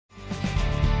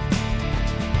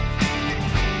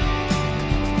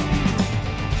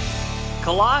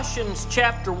Colossians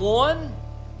chapter 1.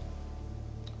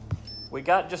 We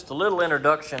got just a little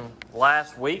introduction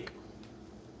last week.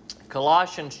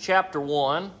 Colossians chapter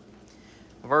 1,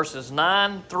 verses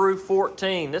 9 through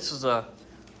 14. This is a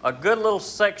good little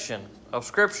section of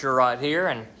Scripture right here,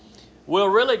 and we'll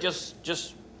really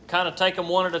just kind of take them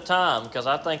one at a time because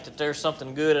I think that there's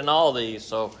something good in all these.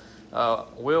 So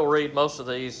we'll read most of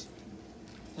these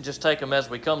and just take them as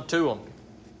we come to them.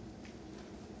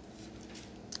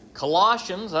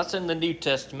 Colossians, that's in the New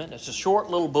Testament. It's a short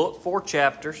little book, 4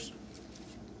 chapters.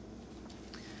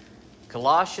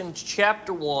 Colossians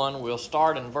chapter 1, we'll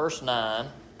start in verse 9.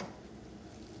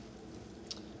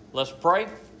 Let's pray,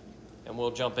 and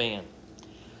we'll jump in.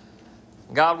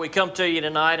 God, we come to you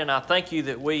tonight, and I thank you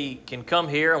that we can come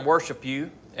here and worship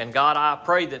you. And God, I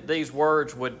pray that these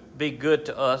words would be good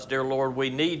to us, dear Lord.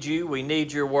 We need you. We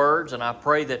need your words, and I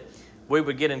pray that we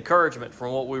would get encouragement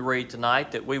from what we read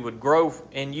tonight, that we would grow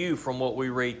in you from what we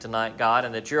read tonight, God,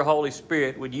 and that your Holy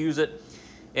Spirit would use it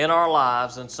in our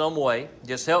lives in some way.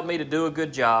 Just help me to do a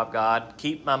good job, God.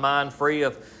 Keep my mind free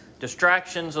of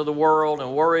distractions of the world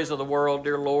and worries of the world,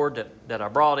 dear Lord, that I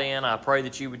brought in. I pray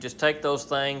that you would just take those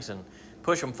things and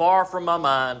push them far from my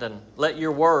mind and let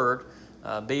your word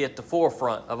be at the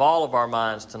forefront of all of our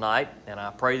minds tonight. And I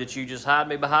pray that you just hide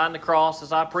me behind the cross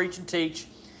as I preach and teach.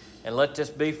 And let this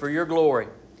be for your glory.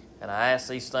 And I ask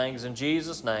these things in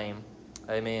Jesus' name.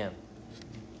 Amen.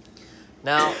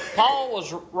 Now, Paul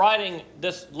was writing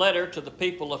this letter to the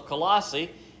people of Colossae,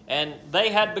 and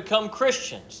they had become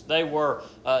Christians. They were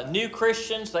new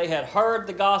Christians. They had heard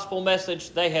the gospel message.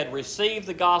 They had received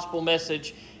the gospel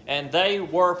message, and they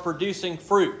were producing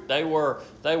fruit. They were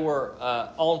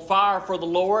on fire for the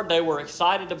Lord. They were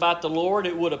excited about the Lord,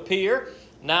 it would appear,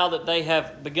 now that they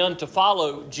have begun to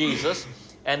follow Jesus.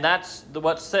 And that's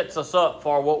what sets us up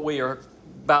for what we are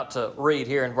about to read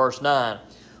here in verse 9.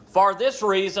 For this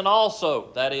reason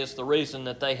also, that is the reason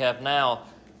that they have now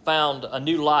found a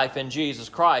new life in Jesus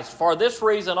Christ. For this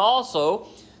reason also,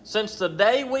 since the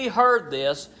day we heard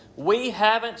this, we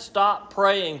haven't stopped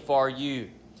praying for you.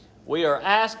 We are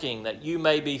asking that you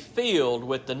may be filled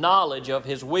with the knowledge of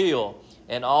His will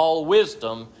and all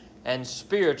wisdom and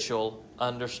spiritual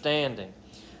understanding.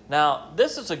 Now,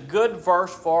 this is a good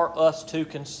verse for us to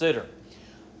consider.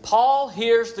 Paul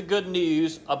hears the good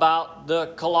news about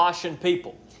the Colossian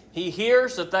people. He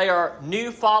hears that they are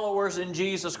new followers in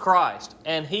Jesus Christ.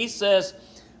 And he says,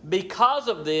 because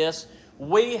of this,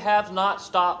 we have not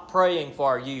stopped praying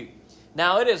for you.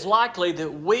 Now, it is likely that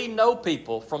we know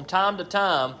people from time to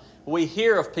time. We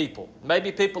hear of people, maybe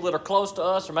people that are close to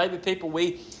us, or maybe people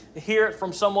we hear it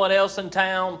from someone else in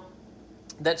town,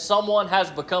 that someone has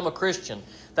become a Christian,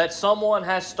 that someone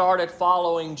has started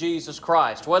following Jesus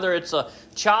Christ. Whether it's a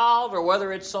child or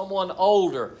whether it's someone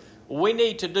older, we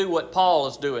need to do what Paul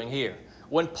is doing here.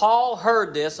 When Paul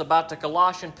heard this about the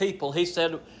Colossian people, he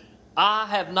said, I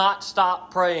have not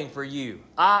stopped praying for you.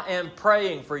 I am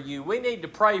praying for you. We need to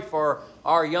pray for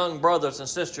our young brothers and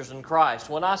sisters in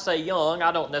Christ. When I say young,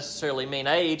 I don't necessarily mean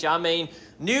age. I mean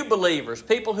new believers,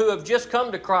 people who have just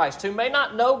come to Christ, who may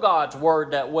not know God's Word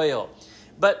that well.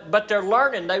 But they're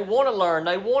learning. They want to learn.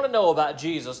 They want to know about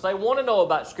Jesus. They want to know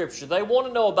about Scripture. They want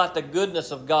to know about the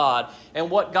goodness of God and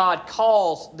what God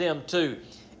calls them to.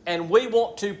 And we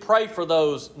want to pray for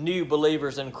those new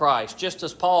believers in Christ, just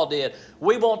as Paul did.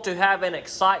 We want to have an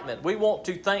excitement. We want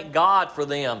to thank God for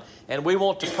them, and we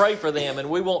want to pray for them, and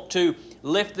we want to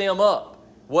lift them up.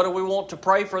 What do we want to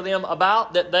pray for them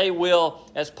about? That they will,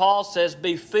 as Paul says,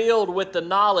 be filled with the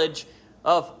knowledge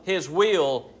of His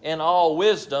will in all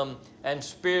wisdom and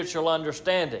spiritual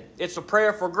understanding. It's a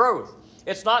prayer for growth.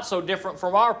 It's not so different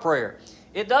from our prayer.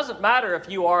 It doesn't matter if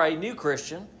you are a new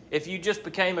Christian, if you just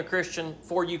became a Christian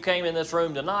before you came in this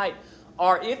room tonight,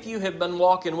 or if you have been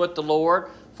walking with the Lord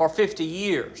for 50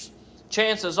 years.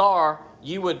 Chances are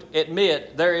you would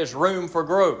admit there is room for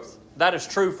growth. That is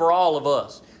true for all of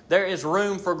us. There is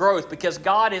room for growth because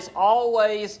God is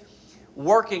always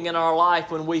working in our life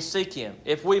when we seek Him.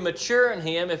 If we mature in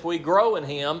Him, if we grow in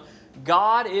Him,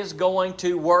 God is going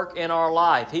to work in our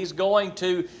life. He's going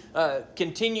to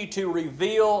continue to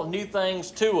reveal new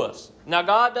things to us. Now,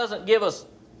 God doesn't give us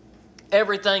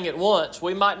everything at once.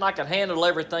 We might not can handle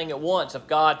everything at once if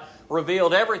God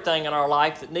revealed everything in our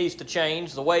life that needs to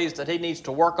change, the ways that He needs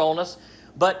to work on us.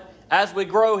 But as we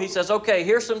grow, He says, okay,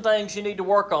 here's some things you need to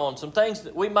work on, some things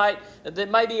that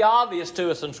may be obvious to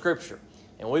us in Scripture.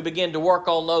 And we begin to work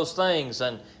on those things,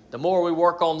 and the more we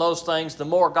work on those things, the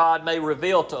more God may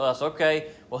reveal to us, okay,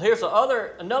 well, here's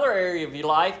another area of your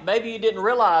life. Maybe you didn't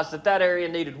realize that area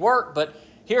needed work, but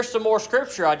here's some more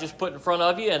Scripture I just put in front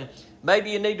of you, and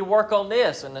maybe you need to work on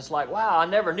this. And it's like, wow, I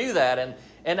never knew that.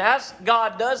 And as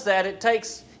God does that, it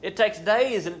takes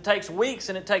days, and it takes weeks,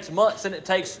 and it takes months, and it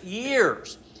takes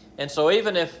years. And so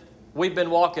even if we've been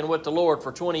walking with the Lord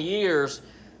for 20 years,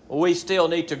 we still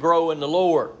need to grow in the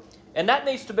Lord. And that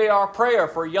needs to be our prayer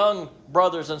for young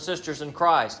brothers and sisters in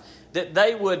Christ, that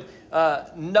they would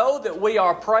know that we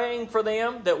are praying for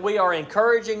them, that we are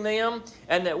encouraging them,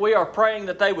 and that we are praying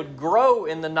that they would grow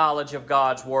in the knowledge of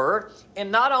God's Word.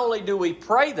 And not only do we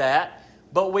pray that,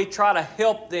 but we try to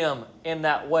help them in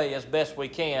that way as best we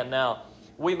can. Now,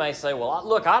 we may say, well,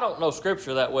 look, I don't know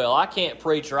Scripture that well. I can't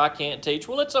preach or I can't teach.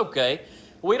 Well, it's okay.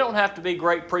 We don't have to be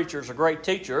great preachers or great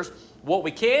teachers. What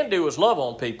we can do is love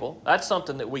on people. That's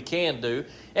something that we can do.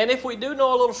 And if we do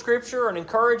know a little Scripture or an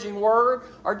encouraging word,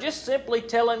 or just simply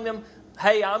telling them,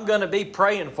 hey, I'm going to be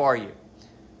praying for you,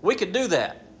 we can do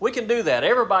that. We can do that.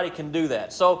 Everybody can do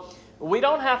that. So we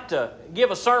don't have to give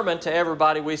a sermon to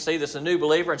everybody we see that's a new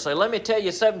believer and say, let me tell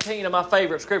you 17 of my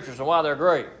favorite Scriptures and why they're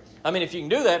great. I mean, if you can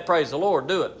do that, praise the Lord,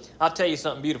 do it. I'll tell you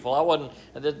something beautiful.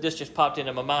 This just popped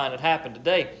into my mind. It happened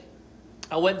today.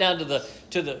 I went down to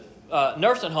the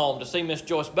nursing home to see Miss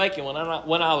Joyce Bacon. When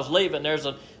I was leaving, there's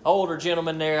an older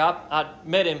gentleman there. I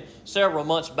met him several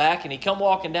months back, and he come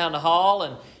walking down the hall,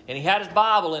 and he had his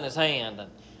Bible in his hand. And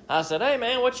I said, hey,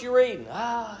 man, what you reading?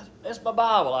 It's my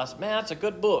Bible. I said, man, that's a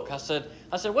good book. I said,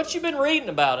 what you been reading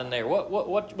about in there?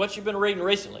 What you been reading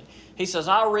recently? He says,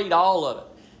 I read all of it.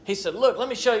 He said, look, let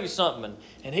me show you something.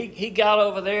 And he got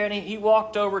over there, and he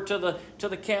walked over to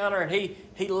the counter, and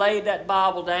he laid that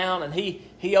Bible down, and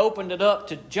he opened it up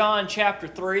to John chapter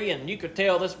 3, and you could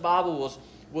tell this Bible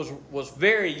was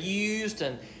very used.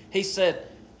 And he said,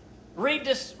 read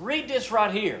this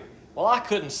right here. Well, I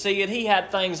couldn't see it. He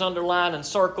had things underlined and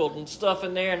circled and stuff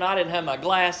in there, and I didn't have my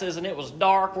glasses, and it was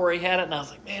dark where he had it, and I was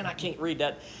like, man, I can't read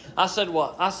that. I said,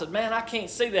 what? I said, man, I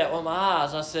can't see that with my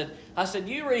eyes. I said,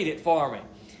 you read it for me.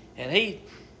 And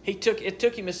it took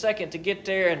him a second to get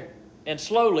there, and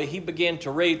slowly he began to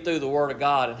read through the Word of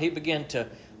God, and he began to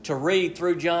read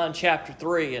through John chapter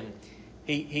 3, and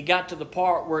he got to the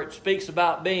part where it speaks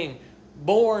about being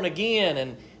born again,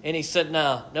 and he said,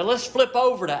 now let's flip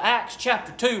over to Acts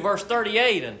chapter 2, verse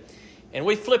 38, and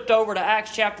we flipped over to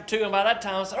Acts chapter 2, and by that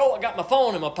time I said, I got my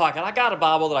phone in my pocket. I got a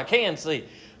Bible that I can see.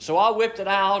 So I whipped it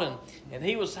out, and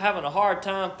he was having a hard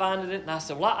time finding it, and I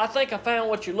said, well, I think I found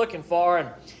what you're looking for,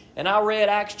 and I read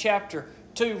Acts chapter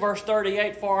 2, verse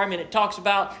 38 for him, and it talks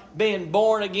about being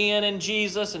born again in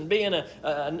Jesus and being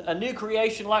a new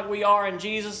creation like we are in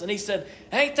Jesus. And he said,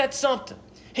 ain't that something?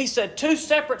 He said, 2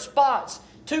 separate spots,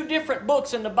 2 different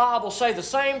books in the Bible say the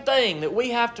same thing, that we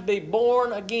have to be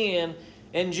born again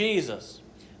in Jesus.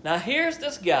 Now here's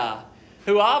this guy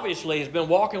who obviously has been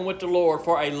walking with the Lord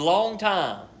for a long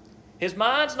time. His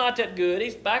mind's not that good.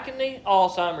 He's back in the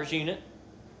Alzheimer's unit.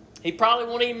 He probably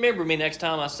won't even remember me next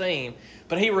time I see him.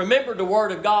 But he remembered the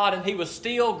Word of God, and he was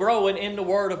still growing in the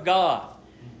Word of God.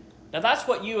 Now that's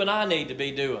what you and I need to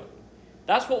be doing.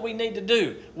 That's what we need to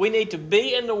do. We need to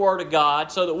be in the Word of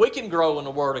God so that we can grow in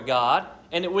the Word of God,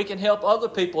 and that we can help other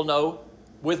people know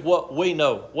with what we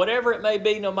know. Whatever it may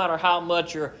be, no matter how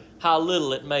much or how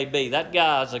little it may be. That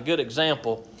guy is a good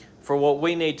example for what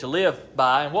we need to live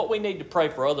by, and what we need to pray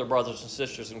for other brothers and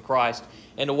sisters in Christ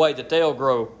in a way that they'll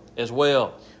grow as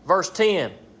well. Verse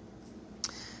 10,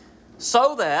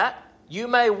 so that you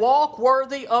may walk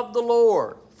worthy of the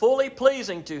Lord, fully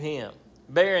pleasing to Him,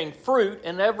 bearing fruit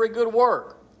in every good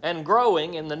work, and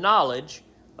growing in the knowledge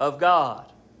of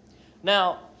God.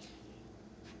 Now,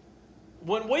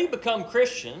 when we become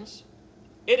Christians,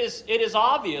 it is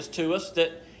obvious to us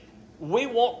that we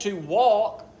want to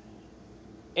walk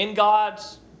in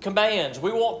God's commands.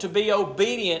 We want to be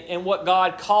obedient in what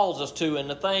God calls us to and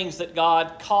the things that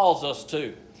God calls us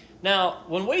to. Now,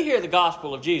 when we hear the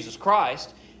gospel of Jesus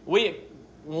Christ, when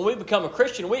we become a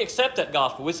Christian, we accept that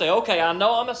gospel. We say, okay, I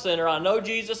know I'm a sinner. I know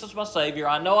Jesus is my Savior.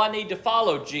 I know I need to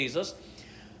follow Jesus.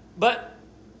 But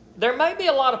there may be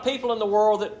a lot of people in the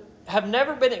world that have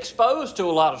never been exposed to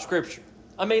a lot of Scripture.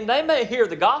 I mean, they may hear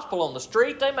the gospel on the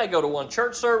street. They may go to one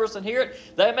church service and hear it.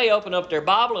 They may open up their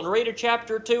Bible and read a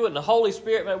chapter or two, and the Holy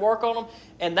Spirit may work on them,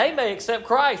 and they may accept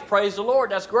Christ. Praise the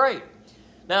Lord. That's great.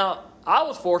 Now, I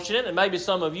was fortunate, and maybe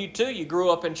some of you too, you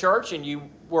grew up in church and you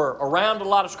were around a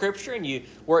lot of Scripture and you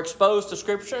were exposed to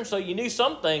Scripture, and so you knew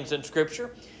some things in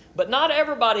Scripture. But not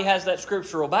everybody has that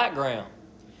scriptural background.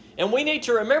 And we need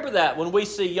to remember that when we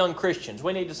see young Christians.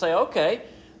 We need to say, okay,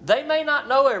 they may not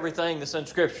know everything that's in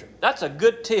Scripture. That's a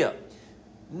good tip.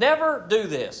 Never do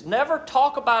this. Never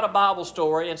talk about a Bible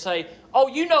story and say, oh,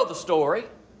 you know the story,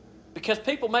 because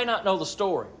people may not know the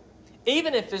story.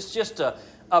 Even if it's just a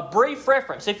brief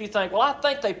reference. If you think, well, I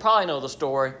think they probably know the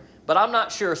story, but I'm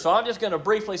not sure. So I'm just going to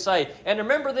briefly say, and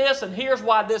remember this, and here's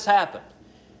why this happened.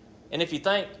 And if you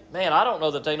think, man, I don't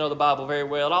know that they know the Bible very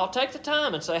well, I'll take the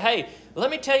time and say, hey,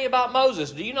 let me tell you about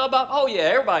Moses. Do you know about, oh yeah,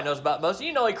 everybody knows about Moses.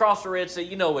 You know he crossed the Red Sea.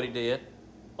 You know what he did.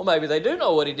 Well, maybe they do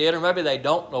know what he did, or maybe they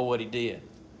don't know what he did.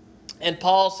 And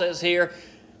Paul says here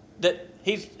that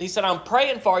he said, I'm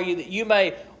praying for you that you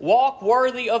may walk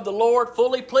worthy of the Lord,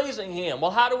 fully pleasing Him.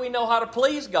 Well, how do we know how to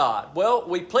please God? Well,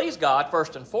 we please God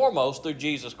first and foremost through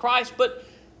Jesus Christ, but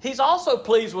He's also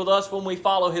pleased with us when we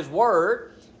follow His Word.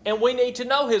 And we need to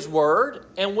know His Word,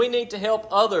 and we need to help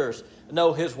others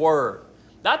know His Word.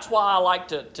 That's why I like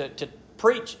to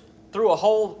preach through a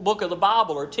whole book of the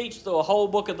Bible, or teach through a whole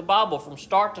book of the Bible from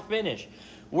start to finish.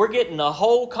 We're getting the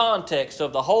whole context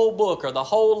of the whole book or the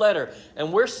whole letter,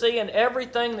 and we're seeing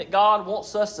everything that God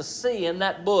wants us to see in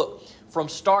that book from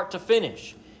start to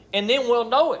finish. And then we'll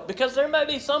know it, because there may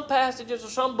be some passages or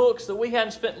some books that we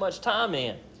hadn't spent much time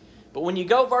in. But when you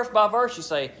go verse by verse, you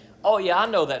say, oh yeah, I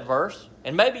know that verse.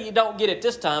 And maybe you don't get it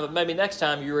this time, but maybe next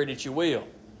time you read it, you will.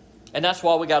 And that's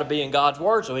why we got to be in God's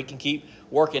Word, so He can keep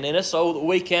working in us, so that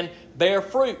we can bear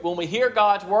fruit. When we hear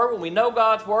God's Word, when we know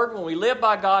God's Word, when we live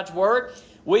by God's Word,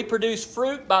 we produce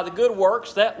fruit by the good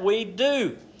works that we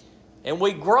do. And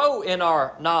we grow in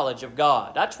our knowledge of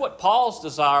God. That's what Paul's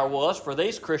desire was for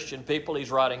these Christian people he's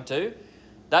writing to.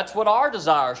 That's what our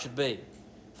desire should be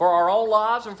for our own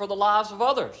lives and for the lives of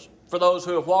others. For those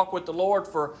who have walked with the Lord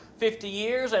for 50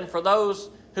 years and for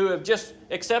those who have just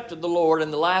accepted the Lord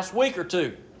in the last week or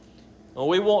two. Well,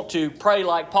 we want to pray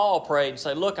like Paul prayed and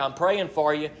say, look, I'm praying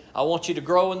for you. I want you to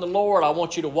grow in the Lord. I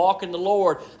want you to walk in the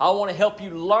Lord. I want to help you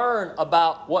learn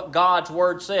about what God's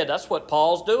Word said. That's what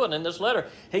Paul's doing in this letter.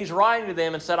 He's writing to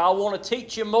them and said, I want to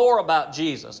teach you more about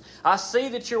Jesus. I see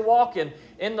that you're walking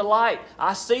in the light.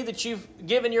 I see that you've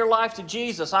given your life to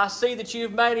Jesus. I see that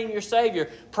you've made Him your Savior.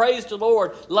 Praise the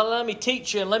Lord. Let me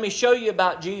teach you and let me show you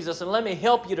about Jesus, and let me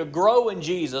help you to grow in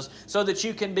Jesus so that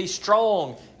you can be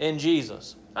strong in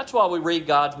Jesus. That's why we read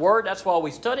God's Word. That's why we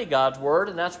study God's Word.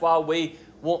 And that's why we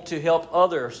want to help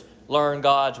others learn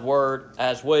God's Word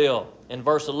as well. In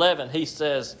verse 11, he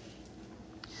says,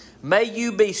 may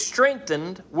you be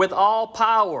strengthened with all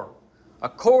power,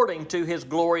 according to His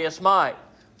glorious might,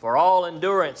 for all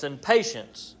endurance and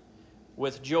patience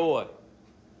with joy.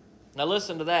 Now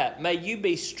listen to that. May you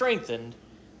be strengthened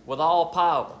with all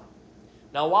power.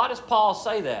 Now why does Paul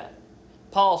say that?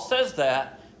 Paul says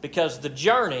that because the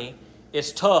journey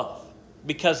is tough,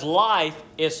 because life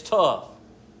is tough.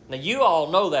 Now you all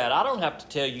know that. I don't have to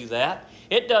tell you that.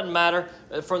 It doesn't matter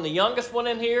from the youngest one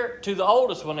in here to the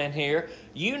oldest one in here.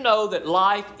 You know that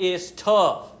life is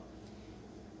tough.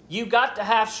 You got to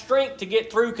have strength to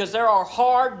get through, because there are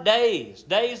hard days.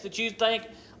 Days that you think,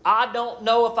 I don't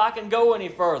know if I can go any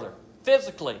further.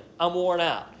 Physically, I'm worn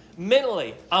out.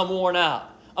 Mentally, I'm worn out.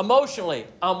 Emotionally,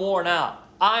 I'm worn out.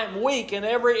 I am weak in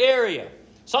every area.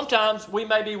 Sometimes we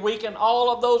may be weak in all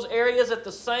of those areas at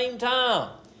the same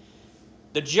time.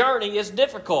 The journey is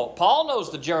difficult. Paul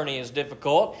knows the journey is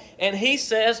difficult, and he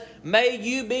says, may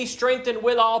you be strengthened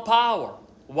with all power.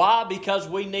 Why? Because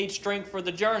we need strength for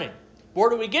the journey. Where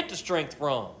do we get the strength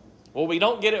from? Well, we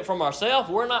don't get it from ourselves.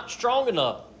 We're not strong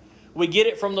enough. We get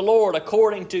it from the Lord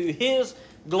according to His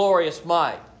glorious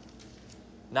might.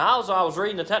 Now, as I was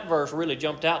reading that verse really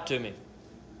jumped out to me.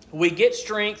 We get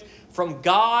strength from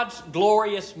God's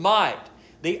glorious might.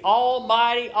 The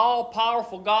almighty,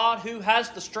 all-powerful God who has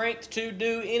the strength to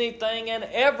do anything and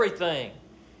everything.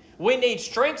 We need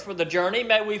strength for the journey.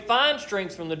 May we find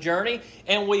strength from the journey,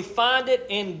 and we find it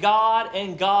in God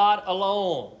and God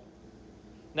alone.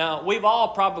 Now, we've all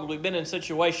probably been in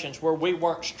situations where we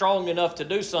weren't strong enough to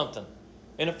do something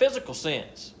in a physical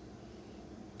sense.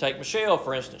 Take Michelle,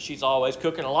 for instance. She's always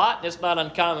cooking a lot, and it's not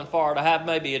uncommon for her to have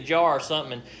maybe a jar or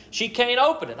something, and she can't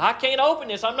open it. I can't open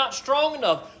this. I'm not strong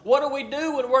enough. What do we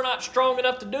do when we're not strong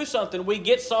enough to do something? We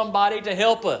get somebody to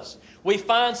help us. We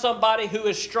find somebody who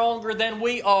is stronger than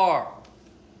we are.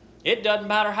 It doesn't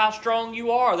matter how strong you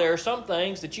are. There are some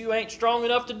things that you ain't strong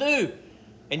enough to do,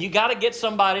 and you got to get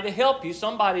somebody to help you,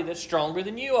 somebody that's stronger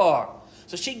than you are.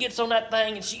 So she gets on that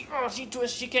thing, and she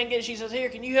twists, she can't get it. She says, here,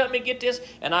 can you help me get this?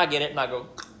 And I get it, and I go,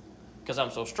 because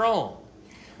I'm so strong.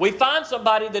 We find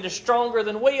somebody that is stronger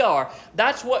than we are.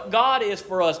 That's what God is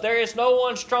for us. There is no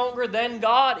one stronger than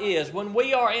God is. When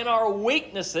we are in our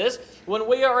weaknesses, when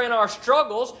we are in our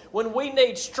struggles, when we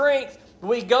need strength,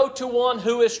 we go to one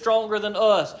who is stronger than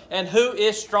us. And who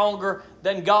is stronger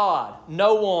than God?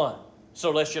 No one. So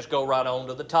let's just go right on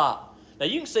to the top. Now,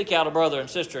 you can seek out a brother and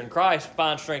sister in Christ,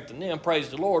 find strength in them. Praise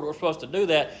the Lord. We're supposed to do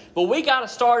that. But we got to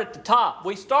start at the top.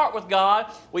 We start with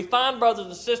God. We find brothers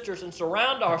and sisters and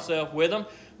surround ourselves with them.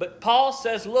 But Paul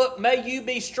says, look, may you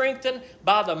be strengthened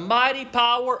by the mighty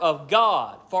power of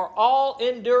God for all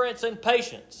endurance and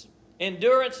patience.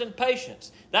 Endurance and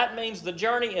patience. That means the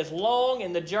journey is long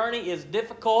and the journey is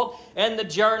difficult and the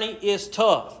journey is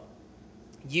tough.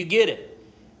 You get it.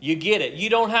 You get it. You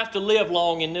don't have to live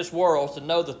long in this world to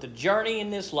know that the journey in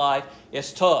this life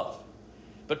is tough.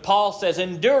 But Paul says,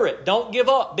 endure it. Don't give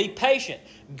up. Be patient.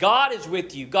 God is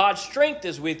with you. God's strength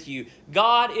is with you.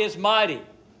 God is mighty.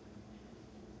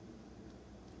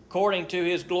 According to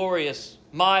His glorious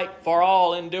might for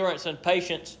all endurance and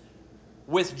patience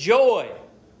with joy.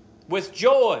 With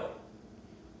joy.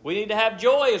 We need to have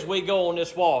joy as we go on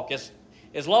this walk.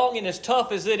 As long and as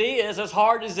tough as it is, as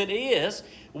hard as it is,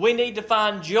 we need to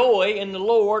find joy in the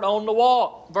Lord on the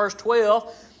walk. Verse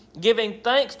 12, giving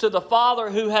thanks to the Father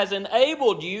who has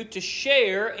enabled you to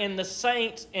share in the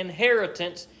saints'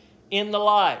 inheritance in the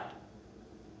light.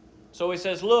 So he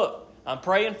says, look, I'm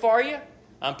praying for you.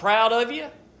 I'm proud of you.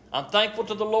 I'm thankful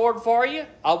to the Lord for you.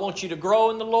 I want you to grow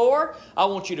in the Lord. I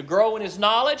want you to grow in His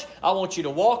knowledge. I want you to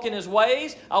walk in His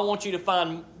ways. I want you to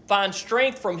find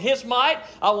strength from His might.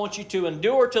 I want you to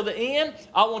endure to the end.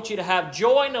 I want you to have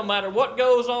joy no matter what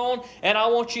goes on. And I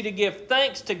want you to give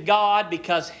thanks to God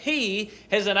because He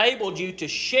has enabled you to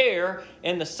share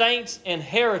in the saints'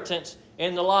 inheritance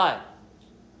in the light.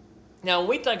 Now, when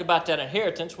we think about that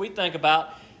inheritance, we think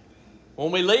about when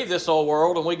we leave this old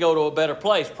world and we go to a better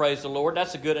place, praise the Lord,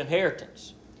 that's a good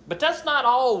inheritance. But that's not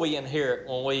all we inherit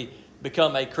when we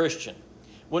become a Christian.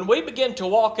 When we begin to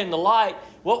walk in the light,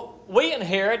 what we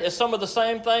inherit is some of the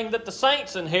same thing that the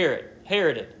saints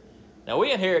inherited. Now,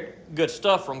 we inherit good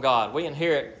stuff from God. We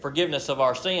inherit forgiveness of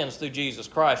our sins through Jesus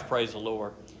Christ, praise the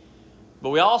Lord. But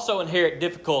we also inherit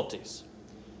difficulties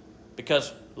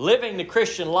because living the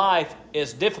Christian life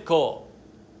is difficult.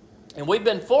 And we've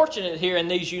been fortunate here in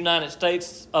these United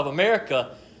States of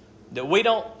America that we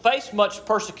don't face much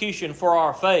persecution for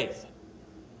our faith.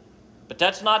 But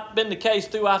that's not been the case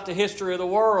throughout the history of the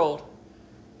world.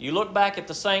 You look back at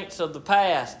the saints of the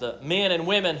past, the men and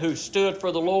women who stood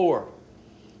for the Lord.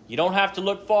 You don't have to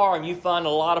look far and you find a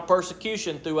lot of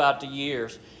persecution throughout the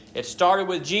years. It started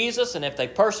with Jesus, and if they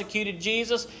persecuted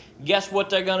Jesus, guess what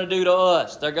they're going to do to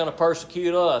us? They're going to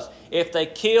persecute us. If they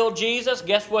kill Jesus,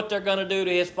 guess what they're going to do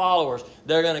to His followers?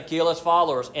 They're going to kill His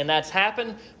followers. And that's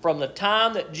happened from the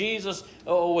time that Jesus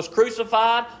was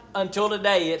crucified until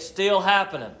today. It's still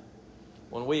happening.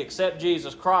 When we accept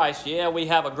Jesus Christ, we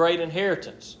have a great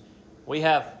inheritance. We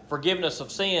have forgiveness of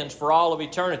sins for all of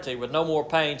eternity with no more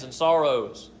pains and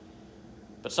sorrows.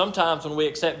 But sometimes when we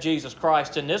accept Jesus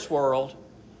Christ in this world,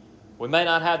 we may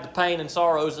not have the pain and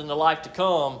sorrows in the life to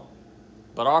come,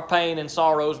 but our pain and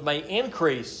sorrows may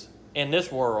increase in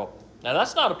this world. Now,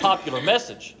 that's not a popular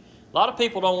message. A lot of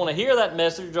people don't want to hear that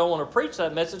message, don't want to preach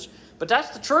that message, but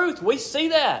that's the truth. We see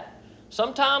that.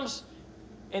 Sometimes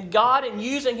in God and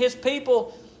using His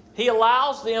people, He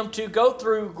allows them to go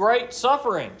through great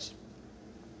sufferings.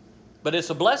 But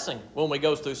it's a blessing when we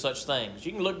go through such things.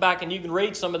 You can look back and you can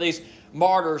read some of these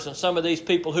martyrs and some of these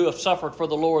people who have suffered for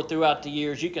the Lord throughout the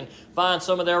years. You can find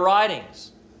some of their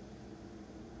writings.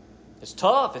 It's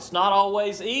tough. It's not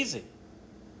always easy.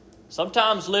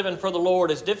 Sometimes living for the Lord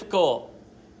is difficult.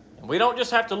 And we don't just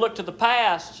have to look to the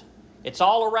past. It's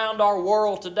all around our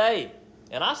world today.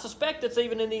 And I suspect it's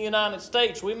even in the United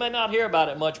States. We may not hear about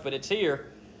it much, but it's here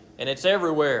and it's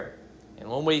everywhere. And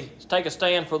when we take a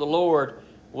stand for the Lord,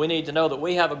 we need to know that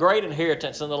we have a great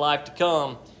inheritance in the life to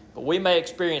come, but we may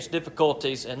experience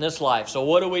difficulties in this life. So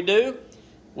what do?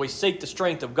 We seek the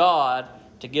strength of God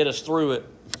to get us through it.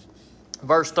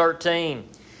 Verse 13,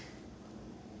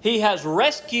 He has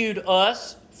rescued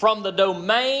us from the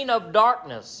domain of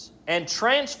darkness and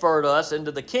transferred us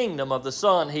into the kingdom of the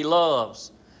Son He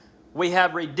loves. We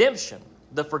have redemption,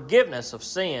 the forgiveness of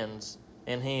sins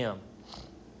in Him.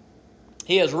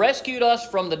 He has rescued us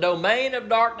from the domain of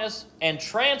darkness and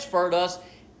transferred us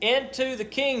into the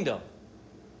kingdom.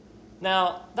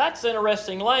 Now, that's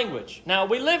interesting language. Now,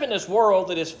 we live in this world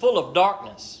that is full of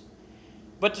darkness.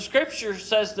 But the Scripture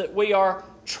says that we are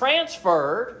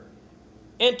transferred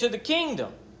into the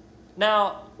kingdom.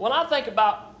 Now, when I think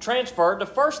about transferred, the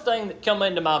first thing that come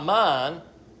into my mind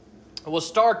was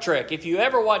Star Trek. If you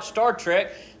ever watch Star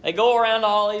Trek, they go around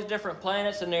all these different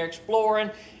planets and they're exploring,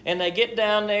 and they get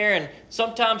down there, and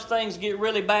sometimes things get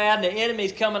really bad and the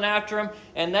enemy's coming after them,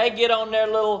 and they get on their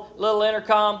little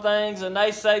intercom things and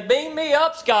they say, "Beam me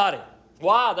up, Scotty."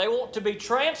 Why? They want to be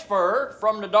transferred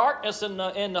from the darkness and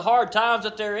the hard times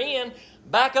that they're in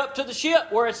back up to the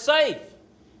ship where it's safe.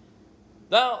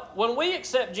 Now, when we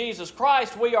accept Jesus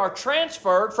Christ, we are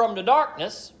transferred from the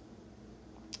darkness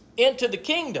into the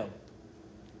kingdom.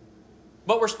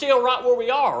 But we're still right where we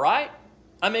are, right?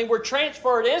 I mean, we're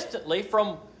transferred instantly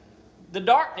from the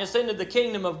darkness into the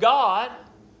kingdom of God,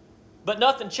 but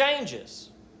nothing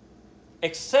changes.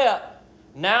 Except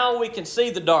now we can see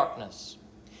the darkness.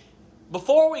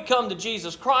 Before we come to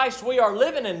Jesus Christ, we are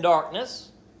living in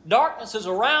darkness. Darkness is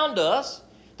around us.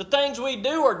 The things we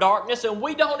do are darkness, and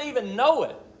we don't even know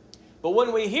it. But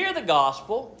when we hear the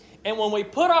gospel, and when we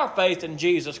put our faith in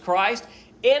Jesus Christ,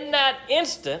 in that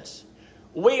instance,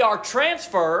 we are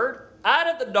transferred out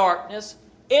of the darkness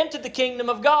into the kingdom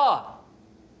of God.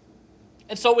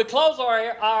 And so we close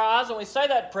our eyes and we say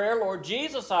that prayer, Lord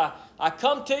Jesus, I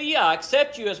come to you, I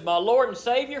accept you as my Lord and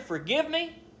Savior, forgive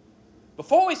me.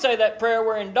 Before we say that prayer,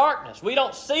 we're in darkness. We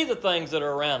don't see the things that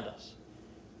are around us.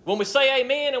 When we say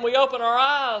amen and we open our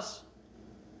eyes,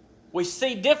 we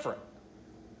see different.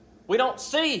 We don't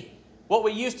see what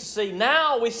we used to see.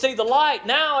 Now we see the light.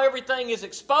 Now everything is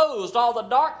exposed. All the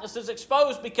darkness is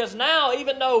exposed because now,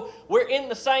 even though we're in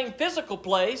the same physical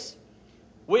place,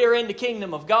 we are in the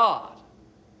kingdom of God.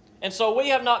 And so we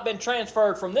have not been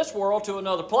transferred from this world to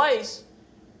another place,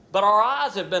 but our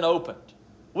eyes have been opened.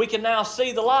 We can now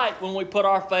see the light when we put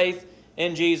our faith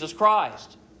in Jesus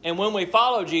Christ. And when we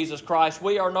follow Jesus Christ,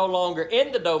 we are no longer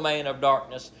in the domain of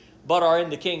darkness, but are in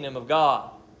the kingdom of God.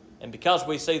 And because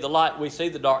we see the light, we see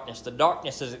the darkness. The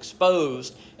darkness is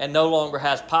exposed and no longer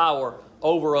has power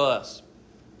over us.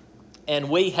 And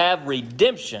we have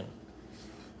redemption,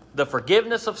 the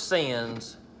forgiveness of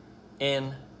sins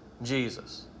in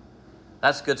Jesus.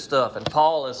 That's good stuff. And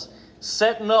Paul is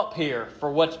setting up here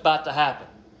for what's about to happen.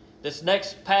 This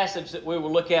next passage that we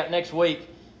will look at next week,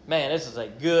 man, this is a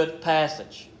good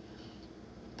passage.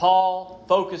 Paul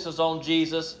focuses on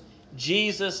Jesus.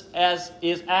 Jesus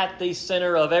is at the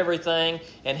center of everything.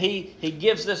 And he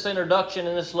gives this introduction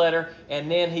in this letter,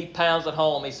 and then he pounds it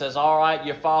home. He says, all right,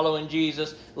 you're following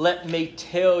Jesus. Let me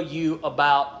tell you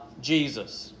about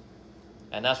Jesus.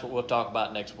 And that's what we'll talk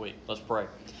about next week. Let's pray.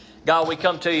 God, we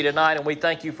come to you tonight, and we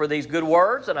thank you for these good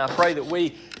words. And I pray that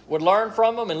we would learn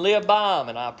from them and live by them.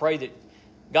 And I pray that,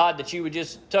 God, that you would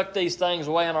just tuck these things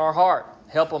away in our heart.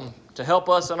 Help them to help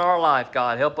us in our life,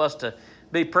 God. Help us to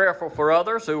be prayerful for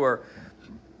others who are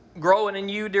growing in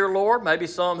you, dear Lord. Maybe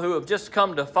some who have just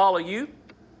come to follow you,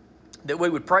 that we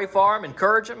would pray for them,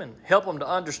 encourage them, and help them to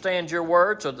understand your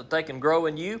word so that they can grow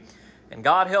in you. And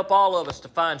God, help all of us to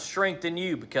find strength in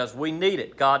you because we need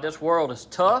it. God, this world is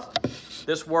tough.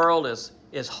 This world is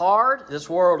hard. This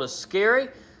world is scary.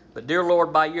 But dear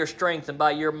Lord, by your strength and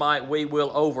by your might, we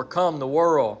will overcome the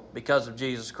world because of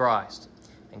Jesus Christ.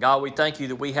 And God, we thank you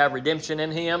that we have redemption in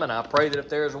him. And I pray that if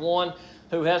there is one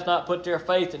who has not put their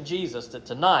faith in Jesus, that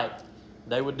tonight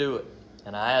they would do it.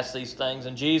 And I ask these things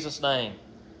in Jesus' name.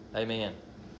 Amen.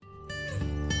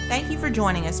 Thank you for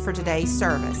joining us for today's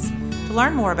service. To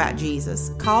learn more about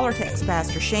Jesus, call or text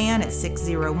Pastor Shan at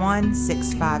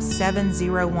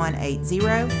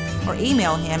 601-657-0180 or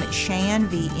email him at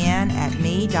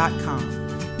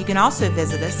shanvn@me.com. You can also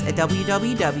visit us at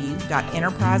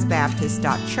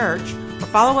www.enterprisebaptist.church or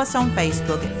follow us on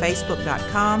Facebook at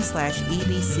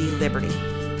facebook.com/EBC Liberty.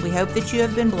 We hope that you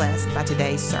have been blessed by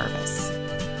today's service.